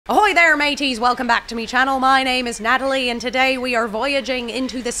Ahoy there mateys, welcome back to me channel. My name is Natalie and today we are voyaging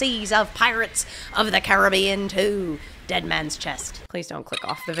into the seas of Pirates of the Caribbean 2, Dead Man's Chest. Please don't click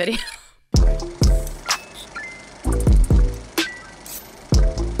off the video.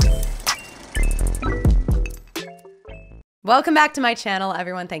 Welcome back to my channel,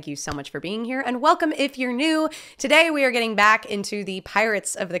 everyone. Thank you so much for being here, and welcome if you're new. Today we are getting back into the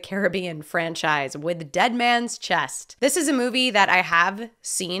Pirates of the Caribbean franchise with Dead Man's Chest. This is a movie that I have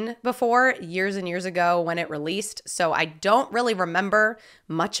seen before years and years ago when it released, so I don't really remember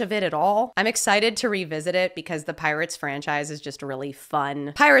much of it at all. I'm excited to revisit it because the Pirates franchise is just really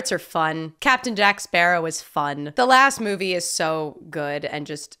fun. Pirates are fun. Captain Jack Sparrow is fun. The last movie is so good and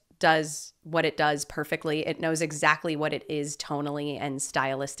just does what it does perfectly. It knows exactly what it is tonally and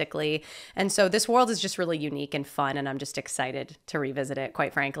stylistically. And so this world is just really unique and fun, and I'm just excited to revisit it,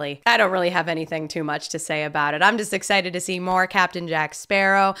 quite frankly. I don't really have anything too much to say about it. I'm just excited to see more Captain Jack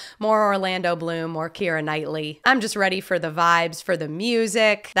Sparrow, more Orlando Bloom, more Keira Knightley. I'm just ready for the vibes, for the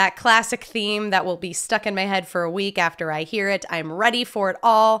music, that classic theme that will be stuck in my head for a week after I hear it. I'm ready for it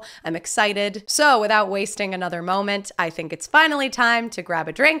all. I'm excited. So without wasting another moment, I think it's finally time to grab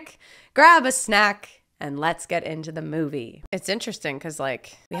a drink, grab a snack, and let's get into the movie. It's interesting because,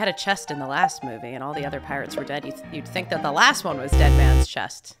 like, we had a chest in the last movie and all the other pirates were dead. You'd think that the last one was Dead Man's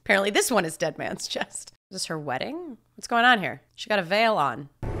Chest. Apparently this one is Dead Man's Chest. Is this her wedding? What's going on here? She got a veil on.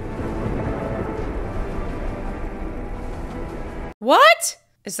 What?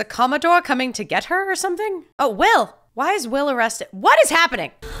 Is the Commodore coming to get her or something? Oh, Will. Why is Will arrested? What is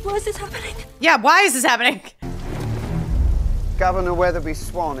happening? Why is this happening? Yeah, why is this happening? Governor Weatherby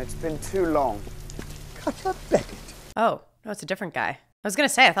Swan, it's been too long. Cutter Beckett. Oh, no, it's a different guy. I was gonna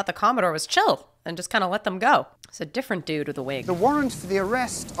say, I thought the Commodore was chill and just kind of let them go. It's a different dude with a wig. The warrant for the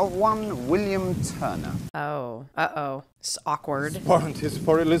arrest of one William Turner. Oh, uh-oh. It's awkward. This warrant is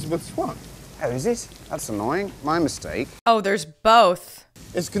for Elizabeth Swan. Oh, is it? That's annoying. My mistake. Oh, there's both.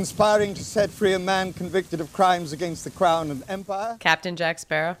 Is conspiring to set free a man convicted of crimes against the crown and empire. Captain Jack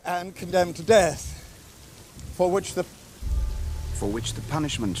Sparrow. And condemned to death. For which the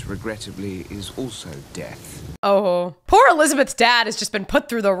punishment, regrettably, is also death. Oh, poor Elizabeth's dad has just been put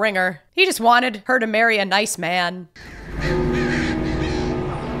through the ringer. He just wanted her to marry a nice man.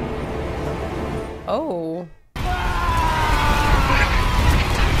 Oh.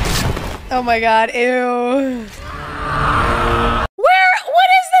 Oh my god, ew. What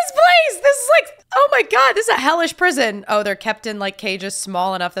is this place? This is like, oh my god, this is a hellish prison. Oh, they're kept in like cages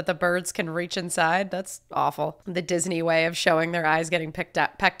small enough that the birds can reach inside. That's awful. The Disney way of showing their eyes getting pecked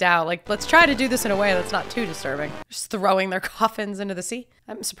out. Like, let's try to do this in a way that's not too disturbing. Just throwing their coffins into the sea.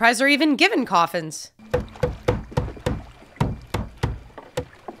 I'm surprised they're even given coffins.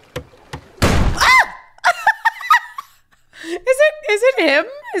 Is it him?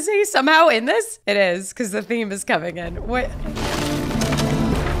 Is he somehow in this? It is, because the theme is coming in. What?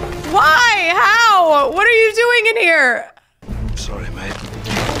 Why? How? What are you doing in here? Sorry, mate.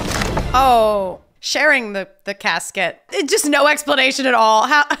 Oh, sharing the casket. Just no explanation at all.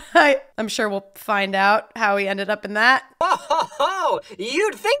 How? I'm sure we'll find out how he ended up in that. Oh,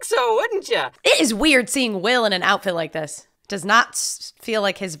 you'd think so, wouldn't you? It is weird seeing Will in an outfit like this. Does not feel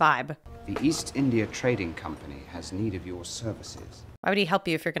like his vibe. The East India Trading Company has need of your services. Why would he help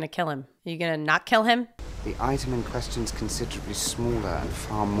you if you're gonna kill him? Are you gonna not kill him? The item in question is considerably smaller and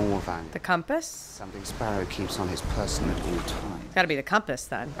far more valuable. The compass? Something Sparrow keeps on his person at all times. It's gotta be the compass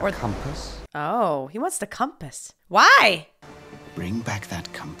then. Or compass? Oh, he wants the compass. Why? Bring back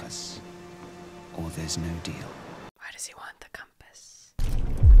that compass, or there's no deal. Why does he want the compass?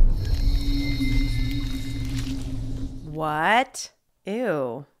 What?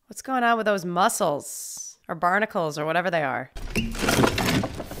 Ew. What's going on with those mussels? Or barnacles, or whatever they are.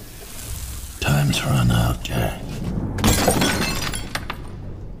 Time's run out, Jack.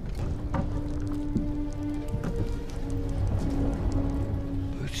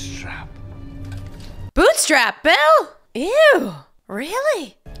 Bootstrap. Bootstrap, Bill? Ew.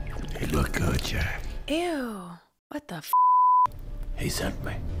 Really? You look good, Jack. Ew. What the f? He sent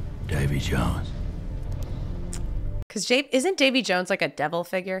me. Davy Jones. Cause isn't Davy Jones like a devil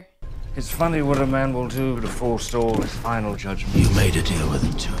figure? It's funny what a man will do to forestall his final judgment. You made a deal with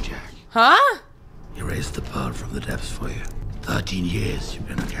him too, Jack. Huh? He raised the pearl from the depths for you. 13 years you've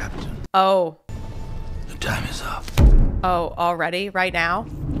been a captain. Oh. The time is up. Oh, already? Right now?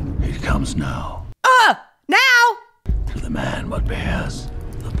 It comes now. Now? To the man what bears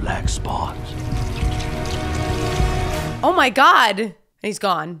the black spot. Oh my god. He's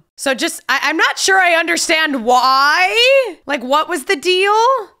gone. So just, I'm not sure I understand why. Like, what was the deal?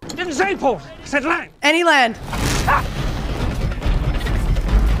 Didn't say port, said land. Any land.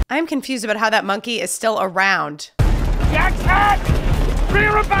 I'm confused about how that monkey is still around. Jackson!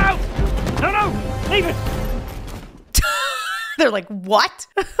 Rear about! No, leave it! They're like, what?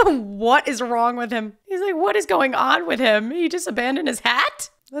 What is wrong with him? He's like, what is going on with him? He just abandoned his hat?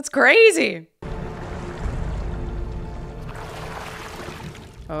 That's crazy.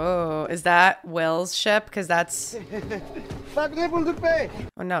 Oh, is that Will's ship? Because that's...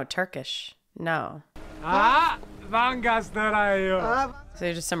 Oh no, Turkish. No. Ah, So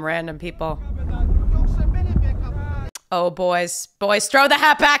they're just some random people. Oh, boys. Boys, throw the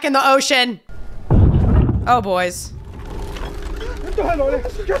hat back in the ocean. Oh, boys.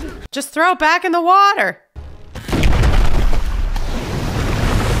 Just throw it back in the water.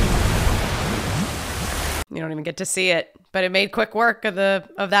 You don't even get to see it, but it made quick work of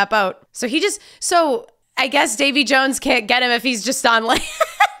that boat. So I guess Davy Jones can't get him if he's just on land.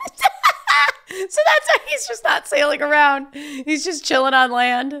 So that's why he's just not sailing around. He's just chilling on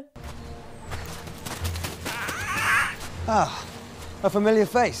land. Ah, a familiar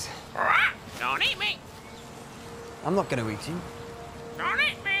face. Don't eat me. I'm not gonna eat you. Don't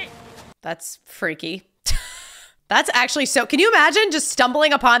eat me. That's freaky. That's actually so... Can you imagine just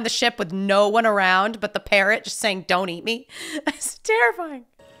stumbling upon the ship with no one around, but the parrot just saying, don't eat me? That's terrifying.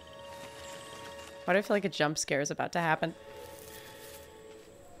 Why do I feel like a jump scare is about to happen?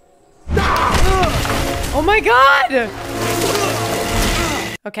 Oh my God!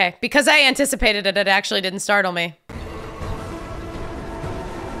 Okay, because I anticipated it, it actually didn't startle me.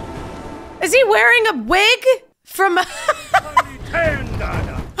 Is he wearing a wig from... Is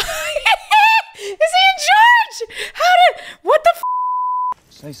he in charge? What the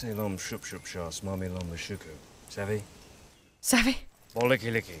f? Say lom shup shup shah, smami lom the shuku. Savvy? Savvy?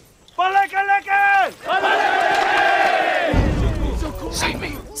 Boliki licky. Save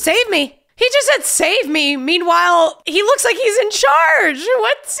me. Save me? He just said save me. Meanwhile, he looks like he's in charge.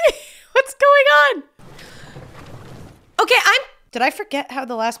 What's going on? Okay, did I forget how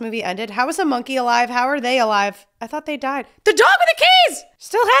the last movie ended? How is a monkey alive? How are they alive? I thought they died. The dog with the keys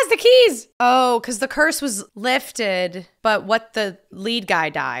still has the keys. Oh, because the curse was lifted, but what the lead guy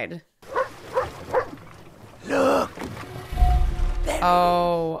died. Look.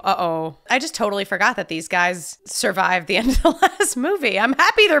 Oh, uh-oh. I just totally forgot that these guys survived the end of the last movie. I'm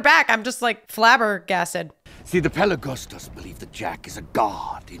happy they're back. I'm just like flabbergasted. See, the Pelagostos believe that Jack is a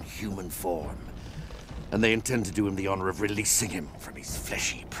god in human form, and they intend to do him the honor of releasing him from his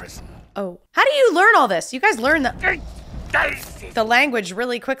fleshy prison. Oh, how do you learn all this? You guys learn the language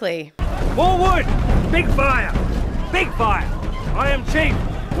really quickly. Forward! Big fire! Big fire! I am chief.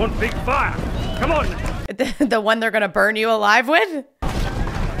 One big fire. Come on. The one they're gonna burn you alive with?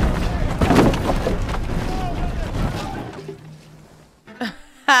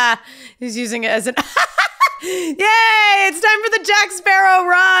 He's using it as an... Yay! It's time for the Jack Sparrow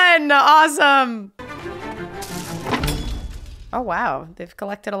run! Awesome! Oh, wow. They've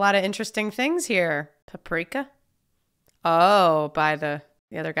collected a lot of interesting things here. Paprika? Oh, by the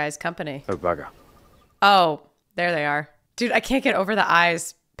other guy's company. Oh, bugger. Oh, there they are. Dude, I can't get over the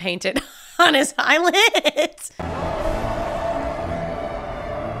eyes painted on his eyelids.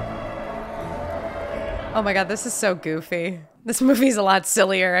 Oh my God, this is so goofy. This movie's a lot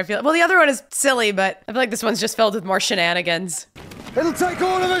sillier, I feel. Well, the other one is silly, but I feel like this one's just filled with more shenanigans. It'll take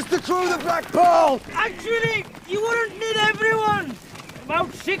all of us to crew the Black Pearl! Actually, you wouldn't need everyone.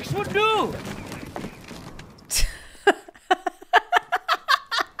 About 6 would do.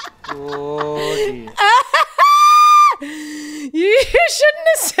 Oh, dear. You shouldn't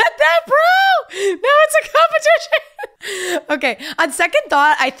have said that, bro! Now it's a competition! Okay, on second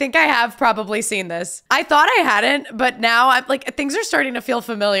thought, I think I have probably seen this. I thought I hadn't, but now I'm like, things are starting to feel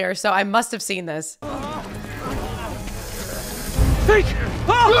familiar, so I must have seen this. Snake!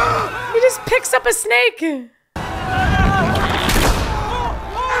 He just picks up a snake.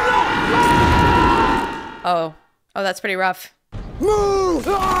 Oh, that's pretty rough. Move!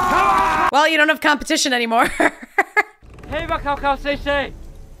 Well, you don't have competition anymore. Hey, Bakao, say.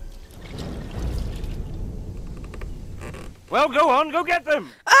 Well, go on, go get them.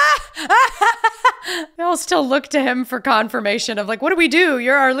 They all still look to him for confirmation of like, what do we do?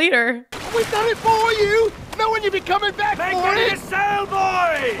 You're our leader. We've done it for you! Now when you be coming back Make for it it! a sail,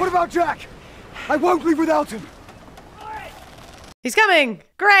 boy! What about Jack? I won't leave without him. He's coming.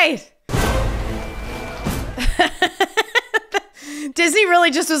 Great. Disney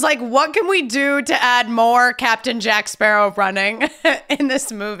really just was like, what can we do to add more Captain Jack Sparrow running in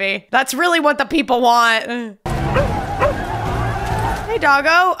this movie? That's really what the people want. Hey,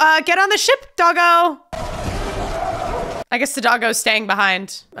 doggo. Get on the ship, doggo. I guess the doggo's staying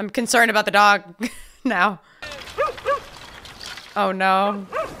behind. I'm concerned about the dog now. Oh, no.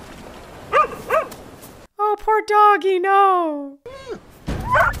 Oh, poor doggy, no.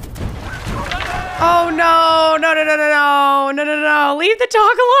 Oh, no, no, no, no, no, no, no, no, no. Leave the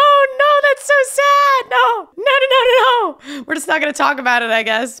dog alone. No, that's so sad. No, no, no, no, no, no. We're just not going to talk about it, I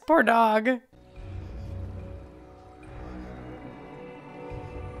guess. Poor dog.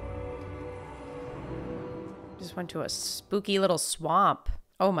 Just went to a spooky little swamp.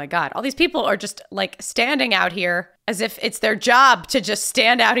 Oh my God. All these people are just like standing out here as if it's their job to just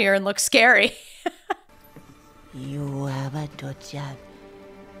stand out here and look scary. You have a touch of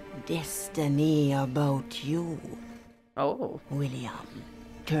destiny about you. Oh. William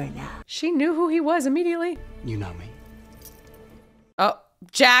Turner. She knew who he was immediately. You know me. Oh,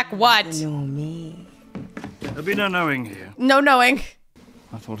 Jack, what? You know me. There'll be no knowing here. No knowing.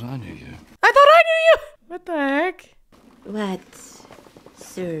 I thought I knew you. I thought I knew you. What the heck? What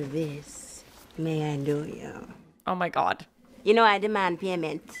service may I do you? Oh my God. You know I demand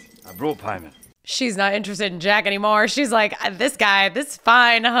payment. I brought payment. She's not interested in Jack anymore. She's like, this guy, this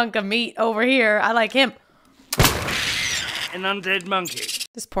fine hunk of meat over here, I like him. An undead monkey.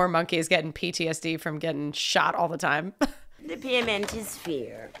 This poor monkey is getting PTSD from getting shot all the time. The payment is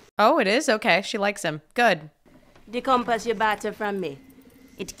fair. Oh, it is? Okay, she likes him. Good. The compass you barter from me,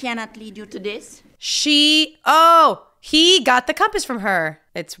 it cannot lead you to this. He got the compass from her.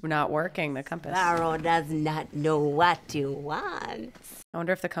 It's not working, the compass. Pharaoh does not know what you want. I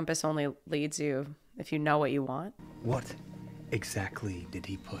wonder if the compass only leads you if you know what you want. What exactly did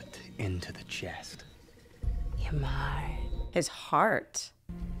he put into the chest? Your heart. His heart.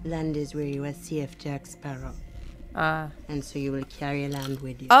 Land is where you are safe, Jack Sparrow. And so you will carry land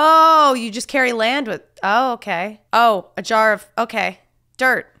with you. Oh, you just carry land with... Oh, okay. Oh, a jar of... Okay.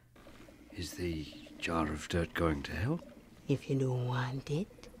 Dirt. Is the jar of dirt going to help? If you don't want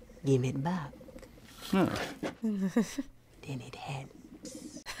it, give it back. No. Then it helps.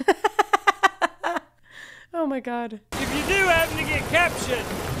 Oh my God. If you do happen to get captured,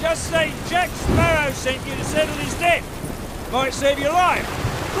 just say Jack Sparrow sent you to settle his debt. Might save your life.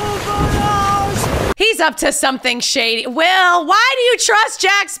 He's up to something shady. Will, why do you trust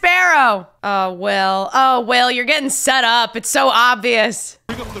Jack Sparrow? Oh, Will. Oh, Will, you're getting set up. It's so obvious.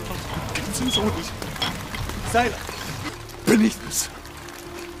 Sailor, beneath us,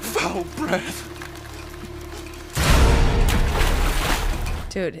 foul breath.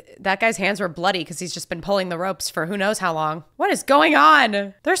 Dude, that guy's hands were bloody because he's just been pulling the ropes for who knows how long. What is going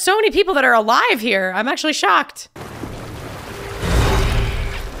on? There's so many people that are alive here. I'm actually shocked.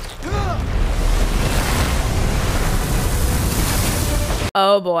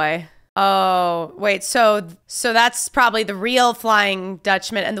 Oh boy. Oh, wait, so that's probably the real Flying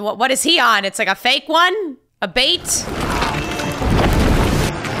Dutchman. And what is he on? It's like a fake one? A bait?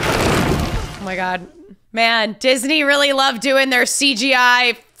 Oh my God. Man, Disney really loved doing their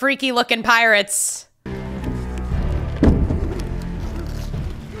CGI freaky looking pirates. Oh,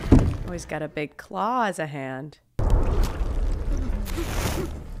 he's got a big claw as a hand.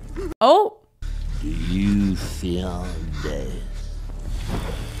 Oh! Do you feel death?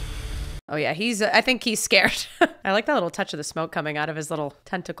 Oh yeah, I think he's scared. I like that little touch of the smoke coming out of his little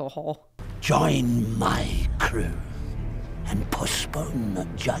tentacle hole. Join my crew and postpone the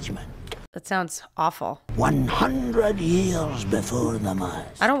judgment. That sounds awful. 100 years before the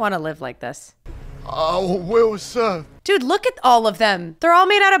mass. I don't want to live like this. Oh, Will, sir. Dude, look at all of them. They're all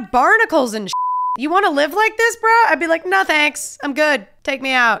made out of barnacles and You want to live like this, bro? I'd be like, no thanks. I'm good. Take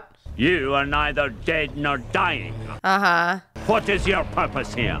me out. You are neither dead nor dying. Uh-huh. What is your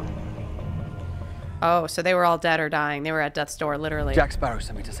purpose here? Oh, so they were all dead or dying. They were at death's door, literally. Jack Sparrow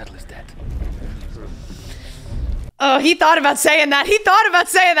sent me to settle his debt. Oh, he thought about saying that. He thought about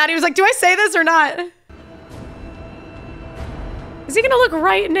saying that. He was like, do I say this or not? Is he gonna look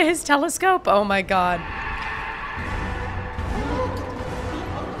right into his telescope? Oh my God.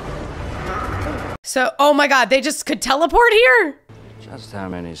 So, oh my God, they just could teleport here? Just how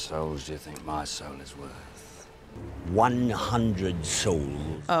many souls do you think my soul is worth? 100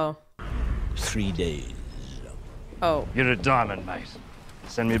 souls. Oh. 3 days. Oh. You're a diamond, mate.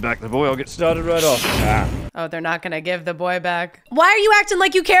 Send me back the boy, I'll get started right off. Oh, they're not gonna give the boy back. Why are you acting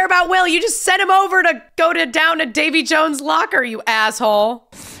like you care about Will? You just sent him over to go down to Davy Jones' locker, you asshole.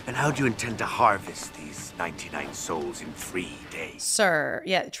 And how do you intend to harvest these 99 souls in 3 days? Sir,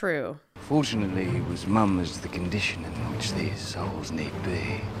 yeah, true. Fortunately, it was Mum as the condition in which these souls need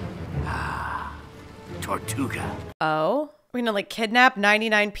be. Ah, Tortuga. Oh? We're gonna like kidnap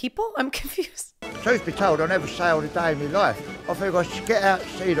 99 people? I'm confused. Truth be told, I never sailed a day in my life. I think I should get out and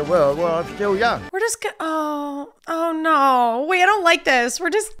see the world while I'm still young. We're just oh no. Wait, I don't like this. We're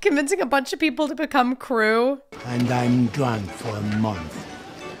just convincing a bunch of people to become crew. And I'm drunk for a month.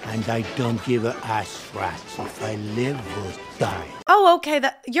 And I don't give a ass rats if I live or die. Oh, okay.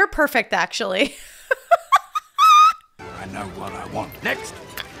 You're perfect, actually. I know what I want. Next.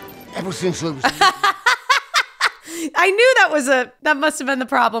 Ever since I was... I knew that must have been the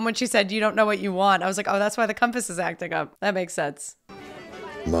problem when she said you don't know what you want. I was like, oh, that's why the compass is acting up. That makes sense.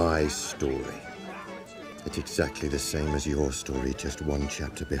 My story. It's exactly the same as your story, just one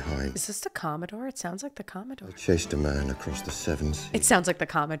chapter behind. Is this the Commodore? It sounds like the Commodore. I chased a man across the seven seas. It sounds like the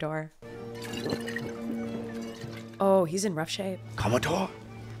Commodore. Oh, he's in rough shape. Commodore?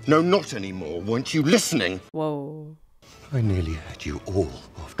 No, not anymore. Weren't you listening? Whoa. I nearly had you all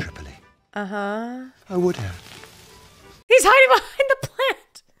off Tripoli. Uh-huh. I would have. He's hiding behind the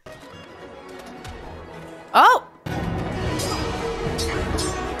plant. Oh.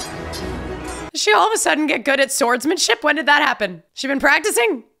 Did she all of a sudden get good at swordsmanship? When did that happen? She been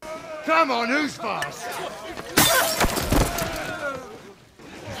practicing? Come on, who's fast?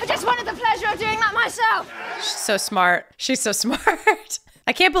 I just wanted the pleasure of doing that myself. She's so smart. She's so smart.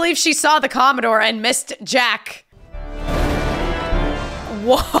 I can't believe she saw the Commodore and missed Jack.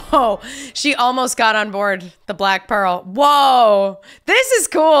 Whoa. She almost got on board the Black Pearl. Whoa. This is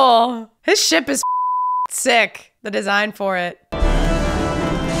cool. His ship is sick. The design for it.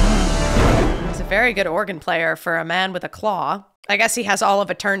 He's a very good organ player for a man with a claw. I guess he has all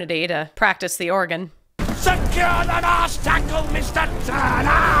of eternity to practice the organ. Secure the last tackle, Mr.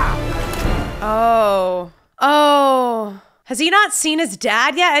 Turner! Oh. Oh. Has he not seen his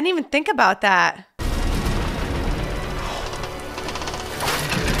dad yet? I didn't even think about that.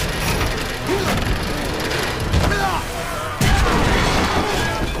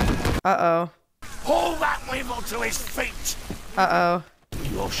 Uh-oh. Haul that weevil to his feet! Uh-oh.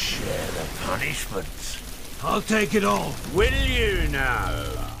 You'll share the punishment. I'll take it all. Will you now?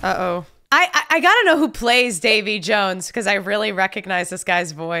 Uh-oh. I gotta know who plays Davy Jones, because I really recognize this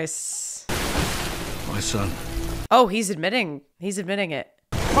guy's voice. My son. Oh, he's admitting it.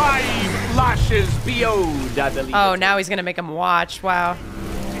 5 lashes BO, Natalie. Oh, now he's gonna make him watch. Wow.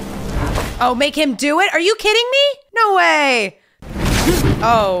 Oh, make him do it? Are you kidding me? No way.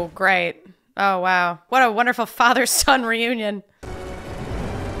 Oh, great. Oh, wow. What a wonderful father-son reunion.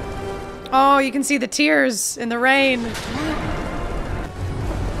 Oh, you can see the tears in the rain.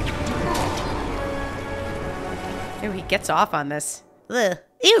 Ew, he gets off on this. Ugh.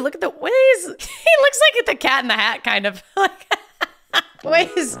 Ew, look at the way he looks like the Cat in the Hat, kind of. Like, the way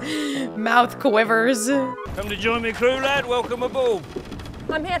his mouth quivers. Come to join me, crew, lad. Welcome aboard.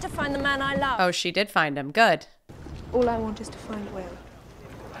 I'm here to find the man I love. Oh, she did find him. Good. All I want is to find Will.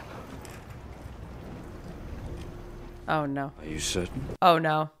 Oh, no. Are you certain? Oh,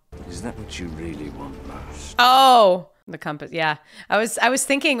 no. Is that what you really want most? Oh, the compass. Yeah. I was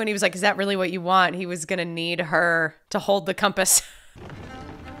thinking when he was like, is that really what you want? He was gonna need her to hold the compass.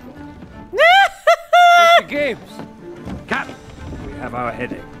 Mr. Gibbs. Captain, we have our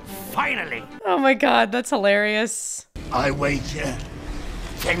headache. Finally! Oh my God, that's hilarious. I wager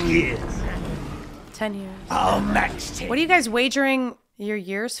 10 years. 10 years. I'll match 10. What are you guys wagering your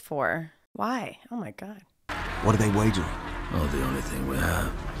years for? Why? Oh my God. What are they wagering? Oh, the only thing we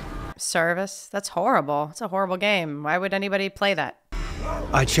have. Service? That's horrible. It's a horrible game. Why would anybody play that?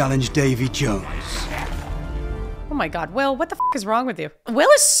 I challenge Davy Jones. Oh my God, Will, what the f is wrong with you? Will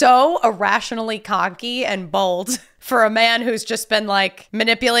is so irrationally cocky and bold for a man who's just been like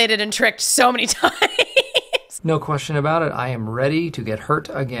manipulated and tricked so many times. No question about it. I am ready to get hurt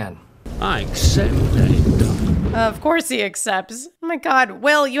again. I accept that. Of course he accepts. Oh my God,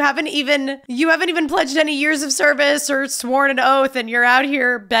 Will, you haven't even pledged any years of service or sworn an oath and you're out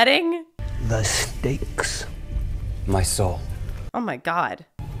here betting? The stakes. My soul. Oh my God.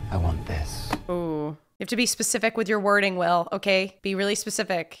 I want this. Ooh. You have to be specific with your wording, Will, okay? Be really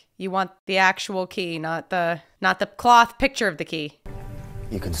specific. You want the actual key, not the cloth picture of the key.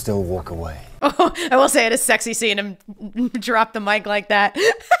 You can still walk away. Oh, I will say it is sexy seeing him drop the mic like that.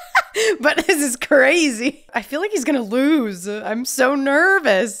 But this is crazy. I feel like he's gonna lose. I'm so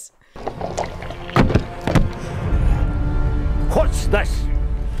nervous. What's this?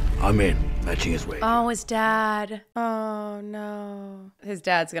 I'm in. Matching his weight. Oh, his dad. Oh, no. His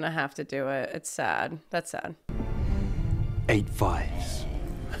dad's gonna have to do it. It's sad. That's sad. 8 5s.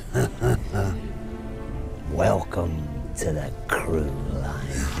 Welcome to the crew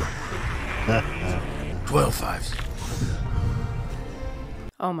line. 12 5s.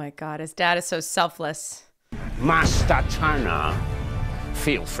 Oh my God, his dad is so selfless. Master Turner,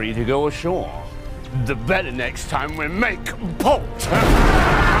 feel free to go ashore. The better next time we make bolt.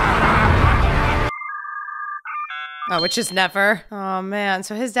 Oh, which is never. Oh man,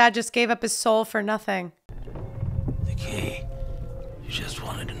 so his dad just gave up his soul for nothing. The key just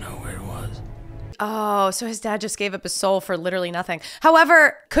wanted to know where it was. Oh, so his dad just gave up his soul for literally nothing.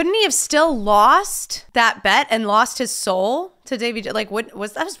 However, couldn't he have still lost that bet and lost his soul to Davy? Like, what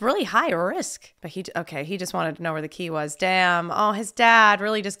was that? Was really high risk. But he just wanted to know where the key was. Damn. Oh, his dad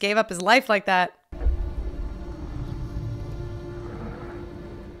really just gave up his life like that.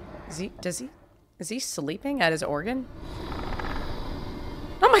 Is he sleeping at his organ?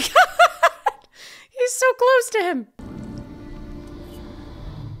 Oh my God. He's so close to him.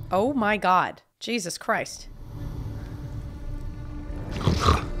 Oh my God. Jesus Christ.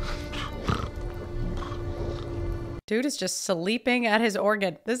 Dude is just sleeping at his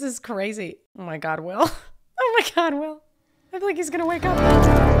organ. This is crazy. Oh my God, Will. Oh my God, Will. I feel like he's gonna wake up.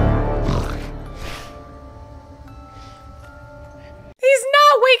 He's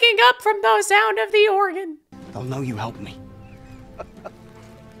not waking up from the sound of the organ. They'll know you helped me.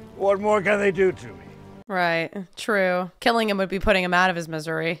 What more can they do to me? Right, true. Killing him would be putting him out of his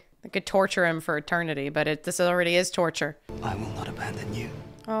misery. They could torture him for eternity, but this already is torture. I will not abandon you.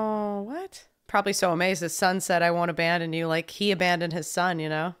 Oh, what? Probably so amazed his son said, I won't abandon you, like he abandoned his son, you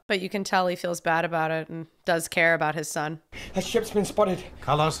know? But you can tell he feels bad about it and does care about his son. A ship's been spotted.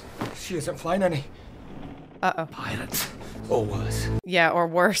 Colors? She isn't flying any. Uh-oh. Pirates. Or worse. Yeah, or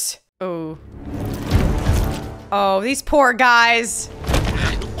worse. Oh. Oh, these poor guys.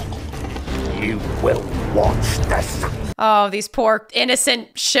 You will watch this. Oh, these poor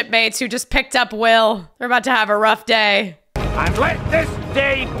innocent shipmates who just picked up Will. They're about to have a rough day. And let this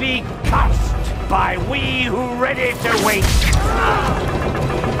day be cursed by we who ready to wake.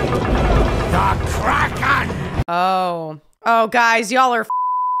 The Kraken! Oh. Oh, guys, y'all are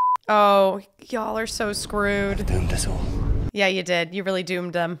oh, y'all are so screwed. Doomed us all. Yeah, you did. You really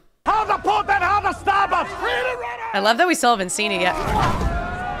doomed them. How the port and how the starboard! I love that we still haven't seen it yet.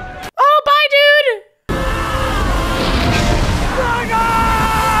 Oh, bye, dude!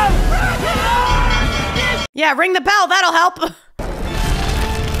 Yeah, ring the bell. That'll help.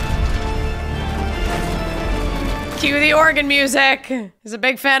 Cue the organ music. He's a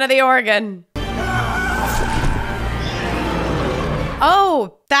big fan of the organ.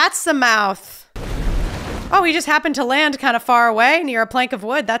 Oh, that's the mouth. Oh, he just happened to land kind of far away near a plank of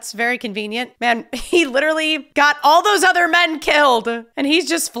wood. That's very convenient. Man, he literally got all those other men killed. And he's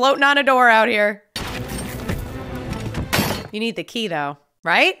just floating on a door out here. You need the key, though,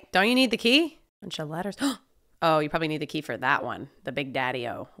 right? Don't you need the key? Bunch of letters. Oh, you probably need the key for that one. The Big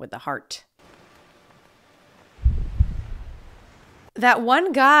Daddy-O with the heart. That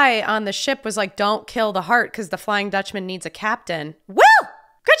one guy on the ship was like, don't kill the heart because the Flying Dutchman needs a captain. Woo!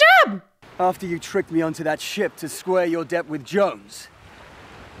 Good job! After you tricked me onto that ship to square your debt with Jones.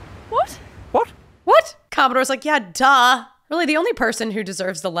 What? What? Commodore's like, yeah, duh. Really, the only person who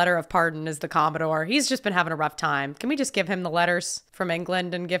deserves the letter of pardon is the Commodore. He's just been having a rough time. Can we just give him the letters from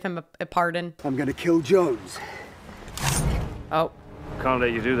England and give him a pardon? I'm gonna kill Jones. Oh. Can't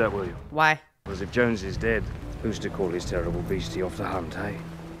let you do that, will you? Why? Because if Jones is dead, who's to call his terrible beastie off the hunt, eh?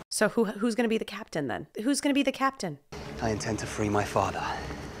 So who's gonna be the captain then? Who's gonna be the captain? I intend to free my father.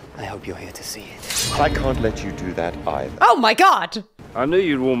 I hope you're here to see it. I can't let you do that either. Oh my God! I knew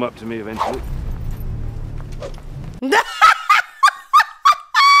you'd warm up to me eventually.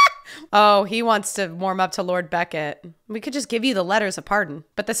 Oh, he wants to warm up to Lord Beckett. We could just give you the letters of pardon,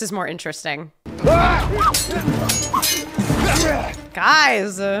 but this is more interesting.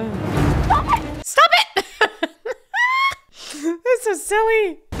 Guys! Stop it! That's so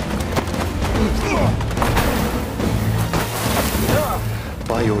silly.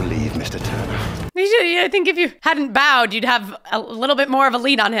 By your leave, Mr. Turner. I think if you hadn't bowed, you'd have a little bit more of a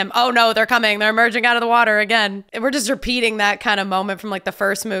lead on him. Oh no, they're coming. They're emerging out of the water again. We're just repeating that kind of moment from like the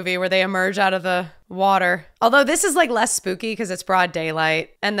first movie where they emerge out of the water. Although this is like less spooky because it's broad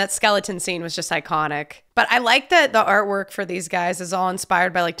daylight and that skeleton scene was just iconic. But I like that the artwork for these guys is all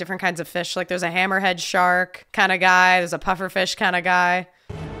inspired by like different kinds of fish. Like there's a hammerhead shark kind of guy. There's a pufferfish kind of guy.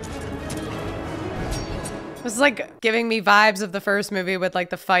 It was like giving me vibes of the first movie with like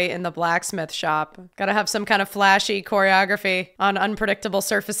the fight in the blacksmith shop. Gotta have some kind of flashy choreography on unpredictable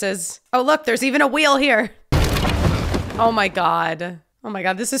surfaces. Oh look, there's even a wheel here. Oh my God. Oh my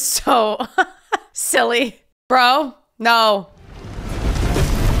God, this is so silly. Bro, no.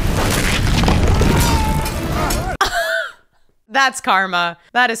 That's karma.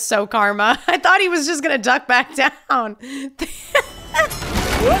 That is so karma. I thought he was just gonna duck back down.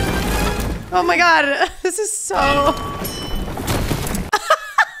 Oh my God, this is so...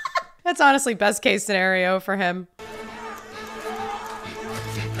 That's honestly best case scenario for him.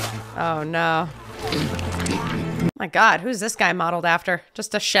 Oh no. My God, who's this guy modeled after?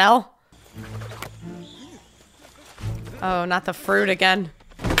 Just a shell? Oh, not the fruit again.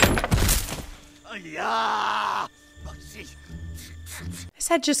 His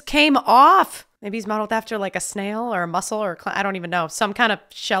head just came off. Maybe he's modeled after like a snail or a mussel or I don't even know. Some kind of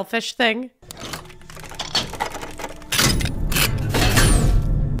shellfish thing.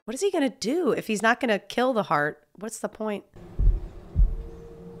 What is he gonna do if he's not gonna kill the heart? What's the point?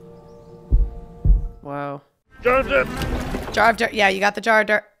 Whoa. Jar of dirt. Jar of dirt. Yeah, you got the jar of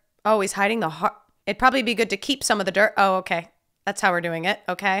dirt. Oh, he's hiding the heart. It'd probably be good to keep some of the dirt. Oh, okay. That's how we're doing it.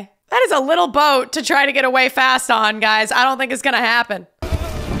 Okay. That is a little boat to try to get away fast on, guys. I don't think it's gonna happen.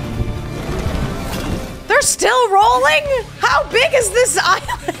 They're still rolling? How big is this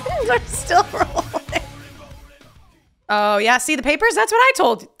island? They're still rolling. Oh, yeah. See the papers? That's what I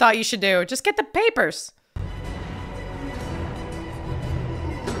thought you should do. Just get the papers.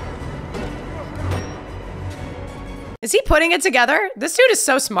 Is he putting it together? This dude is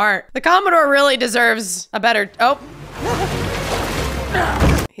so smart. The Commodore really deserves a better... Oh.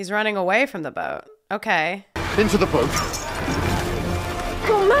 He's running away from the boat. Okay. Into the boat.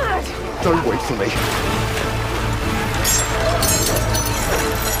 Go mad! Don't wait for me.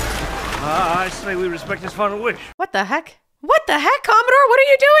 I say we respect his final wish. What the heck? What the heck, Commodore? What are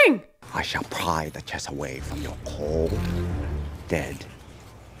you doing? I shall pry the chest away from your cold, dead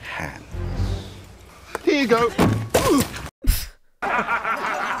hand. Here you go.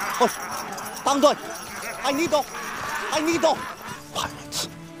 Pirates.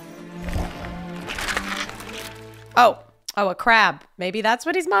 Oh, a crab. Maybe that's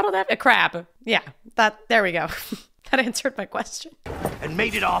what he's modeled after. A crab. Yeah, there we go. That answered my question. And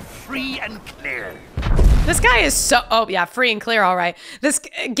made it all free and clear. This guy is so, oh yeah, free and clear, all right.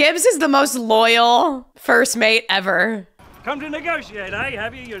 Gibbs is the most loyal first mate ever. Come to negotiate, eh?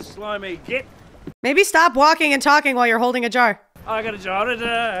 Have you slimy git? Maybe stop walking and talking while you're holding a jar. I got a jar of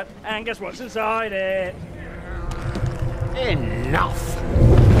dirt, and guess what's inside it? Enough.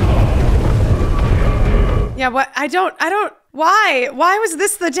 Yeah, what? I don't, why? Why was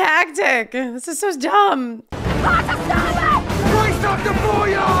this the tactic? This is so dumb.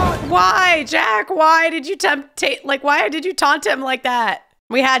 Why, Jack? Why did you why did you taunt him like that?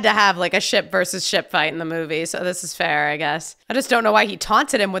 We had to have like a ship versus ship fight in the movie, so this is fair, I guess. I just don't know why he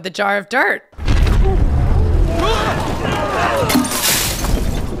taunted him with the jar of dirt.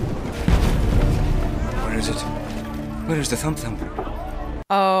 Where is it? Where is the thump thump?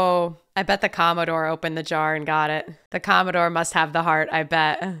 Oh, I bet the Commodore opened the jar and got it. The Commodore must have the heart, I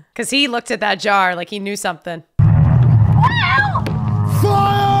bet. Because he looked at that jar like he knew something.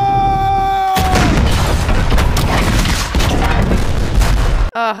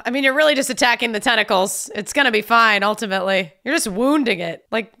 I mean, you're really just attacking the tentacles. It's gonna be fine, ultimately. You're just wounding it,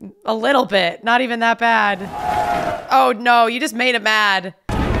 like, a little bit. Not even that bad. Oh, no, you just made it mad.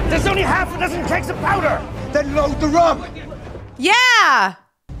 There's only half a dozen kegs of powder! Then load the rum! Yeah!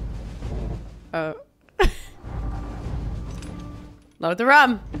 Oh. Load the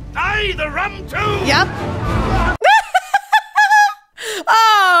rum. Aye, the rum too! Yep.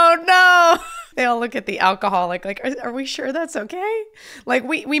 Oh, no! They all look at the alcoholic like, are we sure that's okay? Like,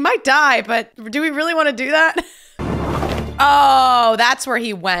 we might die, but do we really want to do that? Oh, that's where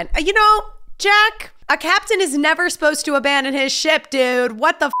he went. You know, Jack, a captain is never supposed to abandon his ship, dude.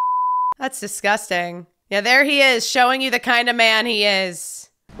 What the f? That's disgusting. Yeah, there he is, showing you the kind of man he is.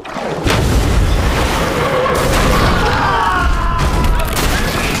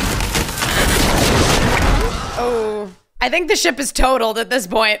 Oh. I think the ship is totaled at this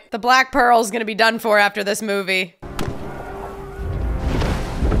point. The Black Pearl's gonna be done for after this movie.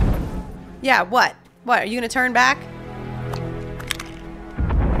 Yeah, what? What, are you gonna turn back?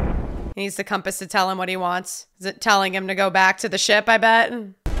 He needs the compass to tell him what he wants. Is it telling him to go back to the ship, I bet?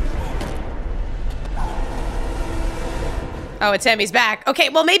 Oh, it's him, he's back. Okay,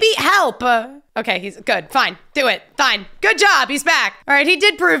 well maybe help. Okay, he's good, fine, do it, fine. Good job, he's back. All right, he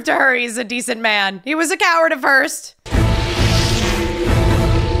did prove to her he's a decent man. He was a coward at first.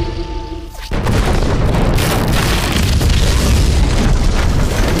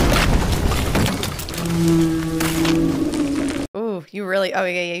 Ooh, you really, oh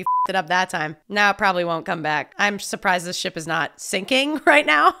yeah, you f***ed it up that time. Now it probably won't come back. I'm surprised this ship is not sinking right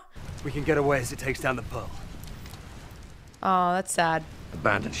now. We can get away as it takes down the Pearl. Oh, that's sad.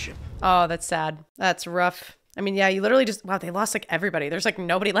 Abandoned ship. Oh, that's sad. That's rough. I mean, yeah, you literally just, wow, they lost like everybody. There's like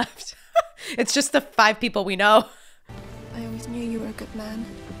nobody left. It's just the 5 people we know. I always knew you were a good man.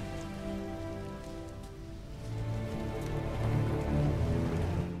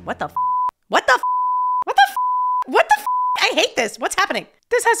 What the f? What the f? What the f? What the f? I hate this. What's happening?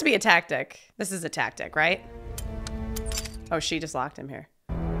 This has to be a tactic. This is a tactic, right? Oh, she just locked him here.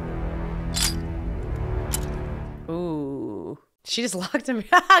 Ooh. She just locked him.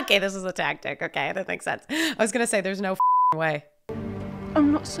 Okay, this is a tactic. Okay, that makes sense. I was gonna say there's no way.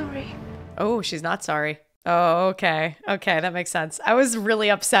 I'm not sorry. Oh, she's not sorry. Oh, okay. Okay, that makes sense. I was really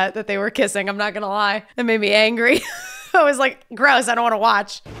upset that they were kissing. I'm not gonna lie. It made me angry. I was like, gross, I don't want to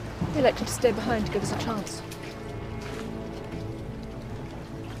watch. They elected to stay behind to give us a chance.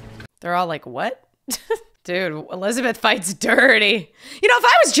 They're all like, what? Dude, Elizabeth fights dirty. You know, if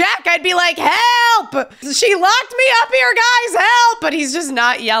I was Jack, I'd be like, help! She locked me up here, guys, help! But he's just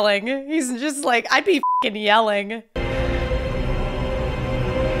not yelling. He's just like, I'd be fucking yelling.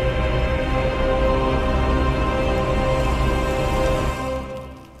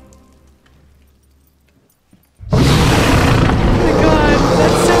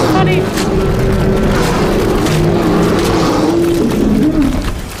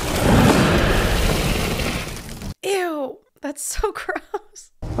 That's so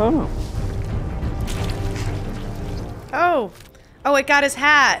gross. Oh. Oh. Oh, it got his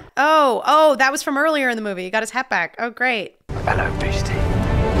hat. Oh, that was from earlier in the movie. He got his hat back. Oh, great. Hello, beastie.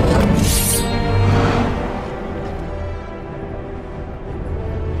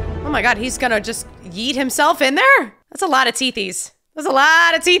 Oh my God, he's gonna just yeet himself in there? That's a lot of teethies. That's a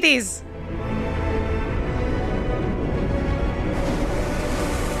lot of teethies.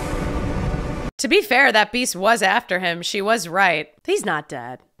 To be fair, that beast was after him. She was right. He's not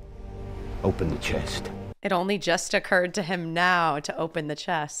dead. Open the chest. It only just occurred to him now to open the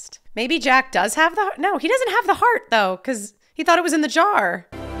chest. Maybe Jack does have the heart. No, he doesn't have the heart though, because he thought it was in the jar.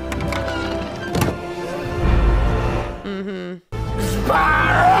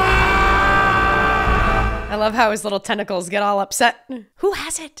 I love how his little tentacles get all upset. Who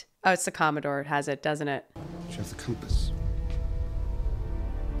has it? Oh, it's the Commodore has it, doesn't it? Do you have the compass?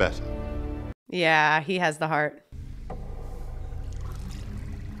 Better. Yeah, he has the heart.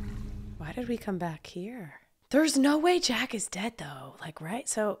 Why did we come back here? There's no way Jack is dead though. Like, right?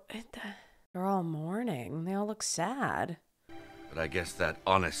 So they're all mourning. They all look sad. But I guess that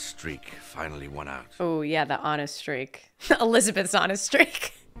honest streak finally won out. Oh yeah, the honest streak. Elizabeth's honest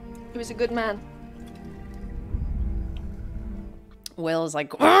streak. He was a good man. Will's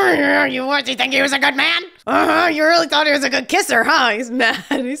like, oh, yeah, you what? You think he was a good man? You really thought he was a good kisser, huh? He's mad.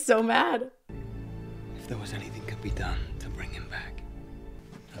 He's so mad. If there was anything could be done to bring him back,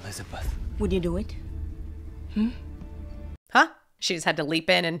 Elizabeth. Would you do it? Huh? She just had to leap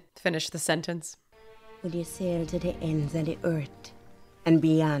in and finish the sentence. Would you sail to the ends of the earth and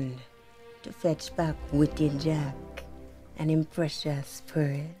beyond to fetch back witty Jack and impress your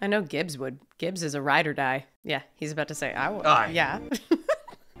spirit? I know Gibbs would. Gibbs is a ride or die. Yeah, he's about to say, I would. Aye. Yeah.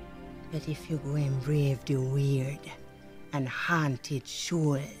 But if you go and brave the weird and haunted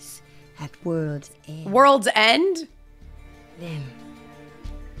shores at World's End. World's End? Then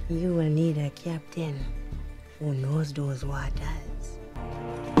you will need a captain who knows those waters.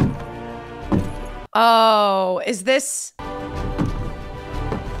 Oh, is this?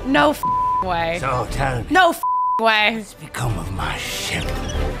 No way. So tell me. No way. What's become of my ship?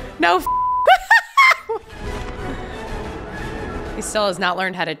 No. He still has not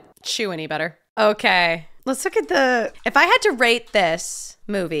learned how to chew any better. Okay, let's look at the... If I had to rate this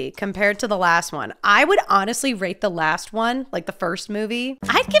movie compared to the last one, I would honestly rate the last one, like the first movie.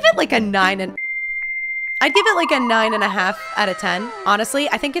 I'd give it like a 9.5 out of 10. Honestly,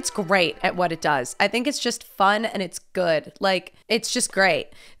 I think it's great at what it does. I think it's just fun and it's good. Like, it's just great.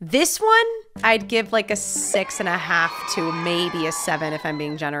 This one, I'd give like a 6.5 to maybe a 7 if I'm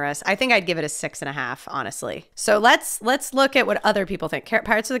being generous. I think I'd give it a 6.5, honestly. So let's look at what other people think.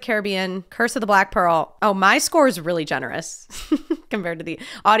 Pirates of the Caribbean, Curse of the Black Pearl. Oh, my score is really generous compared to the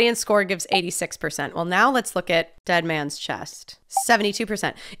audience score gives 86%. Well, now let's look at Dead Man's Chest.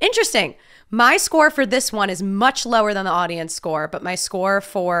 72%. Interesting. My score for this one is much lower than the audience score, but my score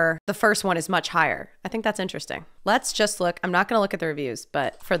for the first one is much higher. I think that's interesting. Let's just look. I'm not going to look at the reviews,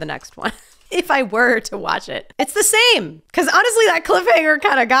 but for the next one, if I were to watch it, it's the same. Because honestly, that cliffhanger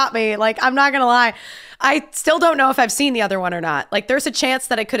kind of got me. Like, I'm not going to lie. I still don't know if I've seen the other one or not. Like, there's a chance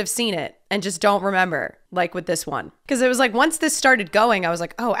that I could have seen it and just don't remember, like with this one. Because it was like, once this started going, I was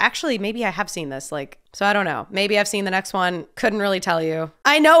like, oh, actually, maybe I have seen this. Like, so I don't know. Maybe I've seen the next one. Couldn't really tell you.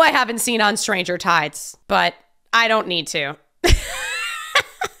 I know I haven't seen On Stranger Tides, but I don't need to.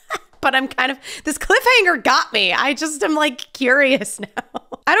 But I'm kind of, this cliffhanger got me. I just am like curious now.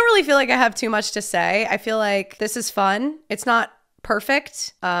 I don't really feel like I have too much to say. I feel like this is fun. It's not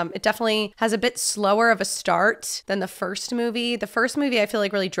perfect. It definitely has a bit slower of a start than the first movie. The first movie, I feel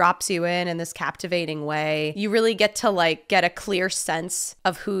like, really drops you in this captivating way. You really get to like get a clear sense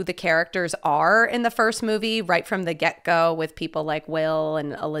of who the characters are in the first movie right from the get-go, with people like Will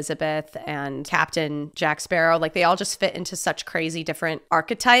and Elizabeth and Captain Jack Sparrow. Like, they all just fit into such crazy different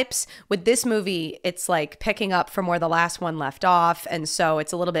archetypes. With this movie, it's like picking up from where the last one left off, and so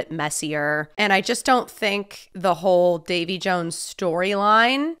it's a little bit messier. And I just don't think the whole Davy Jones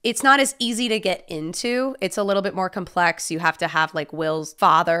storyline, it's not as easy to get into. It's a little bit more complex. You have to have like Will's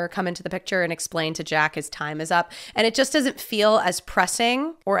father come into the picture and explain to Jack his time is up. And it just doesn't feel as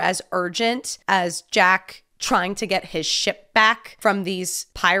pressing or as urgent as Jack trying to get his ship back from these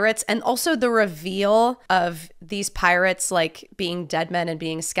pirates. And also the reveal of these pirates like being dead men and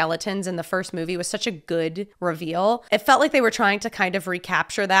being skeletons in the first movie was such a good reveal. It felt like they were trying to kind of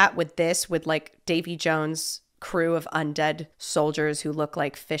recapture that with this, with like Davy Jones' crew of undead soldiers who look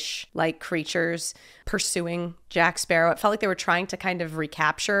like fish-like creatures pursuing Jack Sparrow. It felt like they were trying to kind of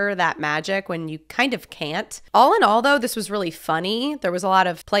recapture that magic when you kind of can't. All in all, though, this was really funny. There was a lot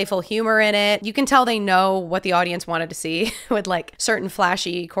of playful humor in it. You can tell they know what the audience wanted to see with like certain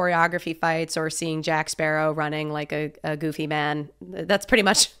flashy choreography fights or seeing Jack Sparrow running like a goofy man. That's pretty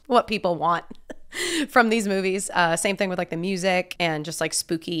much what people want from these movies. Same thing with like the music and just like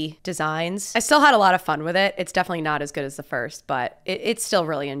spooky designs. I still had a lot of fun with it. It's definitely not as good as the first, but it's still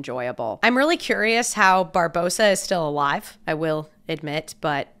really enjoyable. I'm really curious how Barbossa is still alive, I will admit,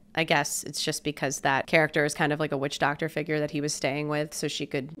 but I guess it's just because that character is kind of like a witch doctor figure that he was staying with, so she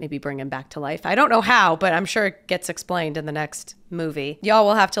could maybe bring him back to life. I don't know how, but I'm sure it gets explained in the next movie. Y'all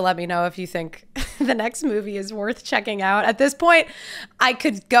will have to let me know if you think the next movie is worth checking out. At this point, I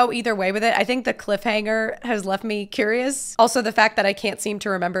could go either way with it. I think the cliffhanger has left me curious. Also, the fact that I can't seem to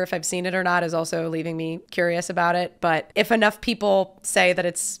remember if I've seen it or not is also leaving me curious about it. But if enough people say that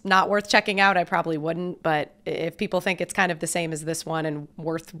it's not worth checking out, I probably wouldn't. But if people think it's kind of the same as this one and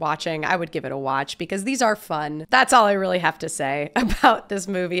worth watching, I would give it a watch because these are fun. That's all I really have to say about this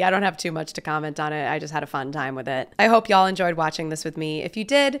movie. I don't have too much to comment on it. I just had a fun time with it. I hope y'all enjoyed watching this with me. If you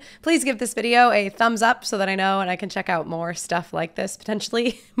did, please give this video a thumbs up so that I know and I can check out more stuff like this,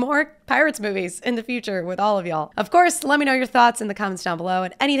 potentially more Pirates movies in the future with all of y'all. Of course, let me know your thoughts in the comments down below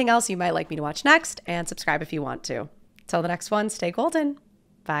and anything else you might like me to watch next, and subscribe if you want to. Till the next one, stay golden.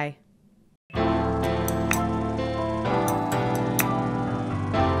 Bye.